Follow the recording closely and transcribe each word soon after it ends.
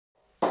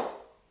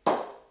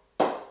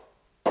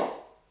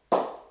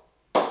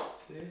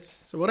this.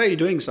 So what are you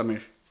doing,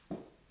 Samir?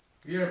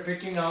 We are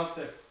picking out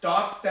the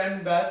top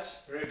 10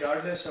 bets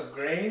regardless of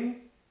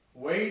grain,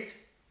 weight,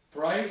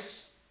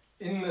 price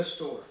in the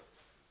store.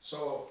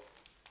 So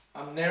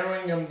I'm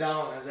narrowing them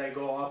down as I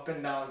go up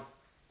and down.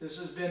 This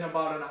has been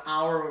about an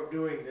hour of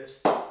doing this,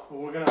 but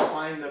we're gonna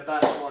find the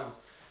best ones.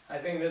 I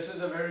think this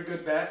is a very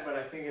good bet, but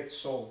I think it's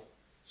sold.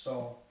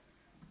 So,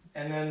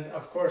 and then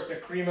of course the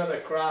cream of the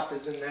crop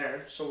is in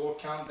there, so we'll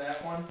count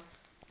that one.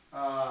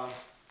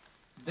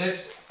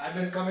 This, I've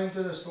been coming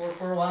to the store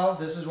for a while.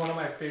 This is one of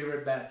my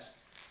favorite bets.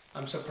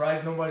 I'm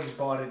surprised nobody's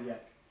bought it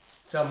yet.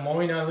 It's a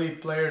Moeen Ali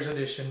Players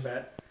Edition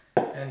bet.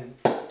 And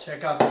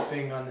check out the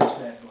thing on this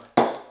bad boy.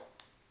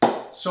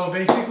 So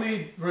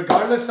basically,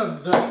 regardless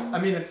of the,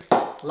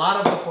 a lot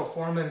of the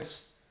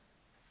performance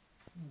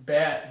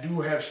bet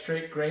do have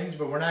straight grains,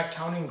 but we're not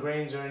counting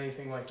grains or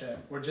anything like that.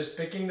 We're just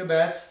picking the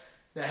bets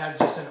that have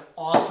just an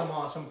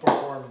awesome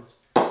performance.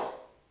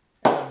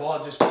 And the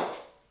ball just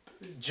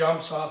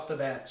jumps off the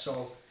bat.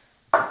 So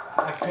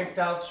I picked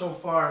out so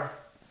far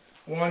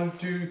 1,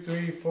 2,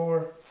 3,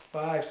 4,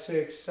 5,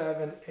 6,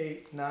 7,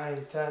 8,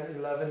 9, 10,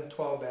 11,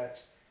 12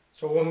 bets.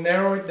 So we'll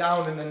narrow it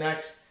down in the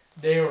next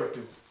day or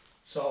two.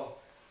 So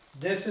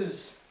this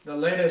is the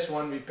latest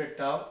one we picked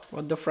out.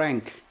 What the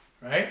Frank?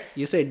 Right?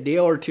 You said day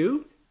or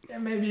two? Yeah,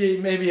 maybe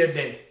a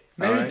day.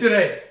 Maybe right.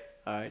 Today.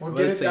 Alright, We'll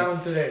get it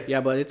down today.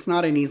 Yeah, but it's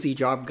not an easy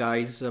job,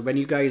 guys. When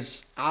you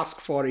guys ask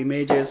for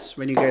images,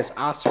 when you guys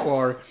ask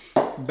for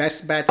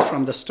best bets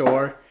from the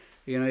store,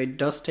 you know, it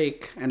does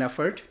take an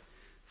effort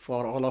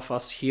for all of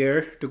us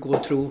here to go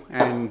through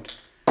and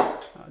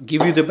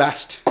give you the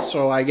best.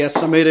 So I guess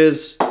Samir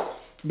is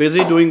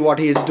busy doing what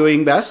he is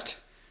doing best.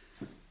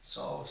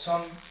 So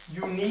some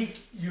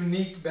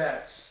unique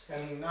bets,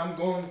 and I'm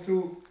going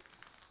through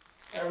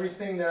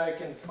everything that I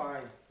can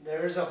find.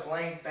 There is a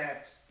blank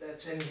bet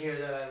that's in here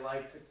that I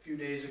liked a few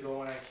days ago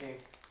when I came.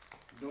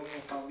 I don't know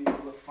if I'll be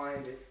able to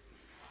find it.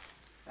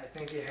 I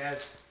think it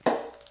has, yeah,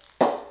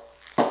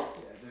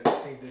 I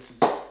think this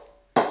is,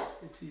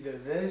 it's either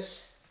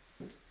this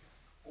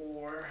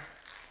or,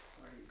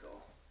 where do you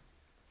go?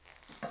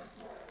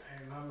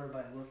 I remember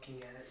by looking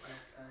at it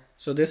last time.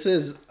 So this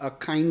is a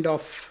kind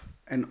of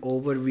an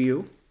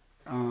overview.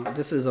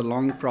 This is a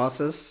long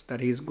process that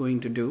he's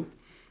going to do.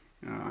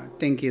 I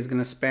think he's going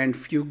to spend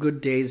few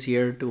good days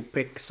here to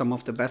pick some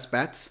of the best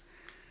bets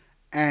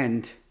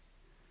and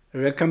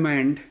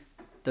recommend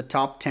the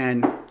top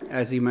 10,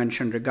 as he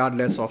mentioned,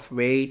 regardless of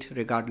weight,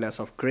 regardless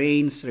of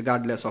grains,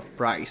 regardless of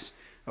price.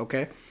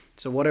 Okay,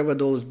 so whatever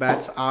those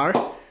bets are,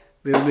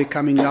 we will be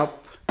coming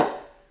up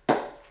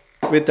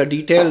with a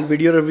detailed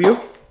video review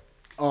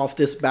of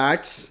these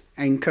bets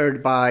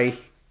anchored by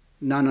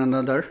none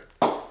other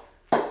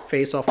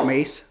Face of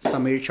Mace,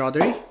 Samir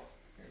Chaudhary.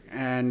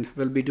 And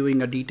we'll be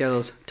doing a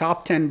detailed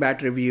top 10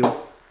 bat review.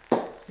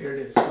 Here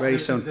it is. Very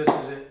soon. This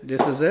is it.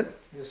 This is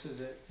it? This is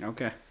it.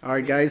 Okay.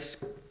 Alright guys.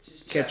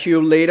 Catch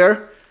you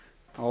later.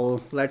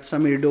 I'll let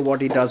Samir do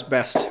what he does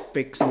best.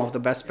 Pick some of the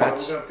best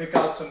bets. We're going to pick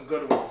out some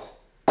good ones.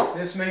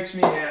 This makes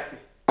me happy.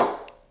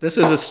 This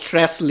is a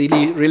stress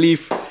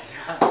relief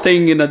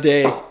thing in a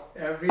day.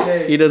 Every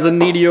day. He doesn't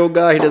need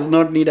yoga. He does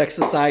not need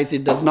exercise. He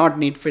does not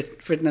need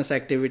fitness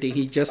activity.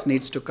 He just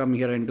needs to come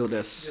here and do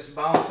this. Just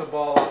bounce a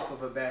ball off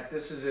of a bat.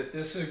 This is it.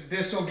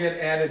 This will get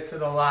added to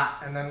the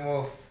lot, and then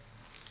we'll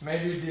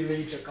maybe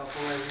delete a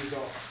couple as we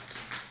go.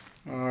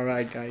 All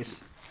right, guys.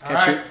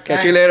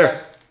 Catch you later.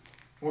 Guys.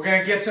 We're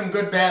gonna get some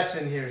good bats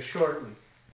in here shortly.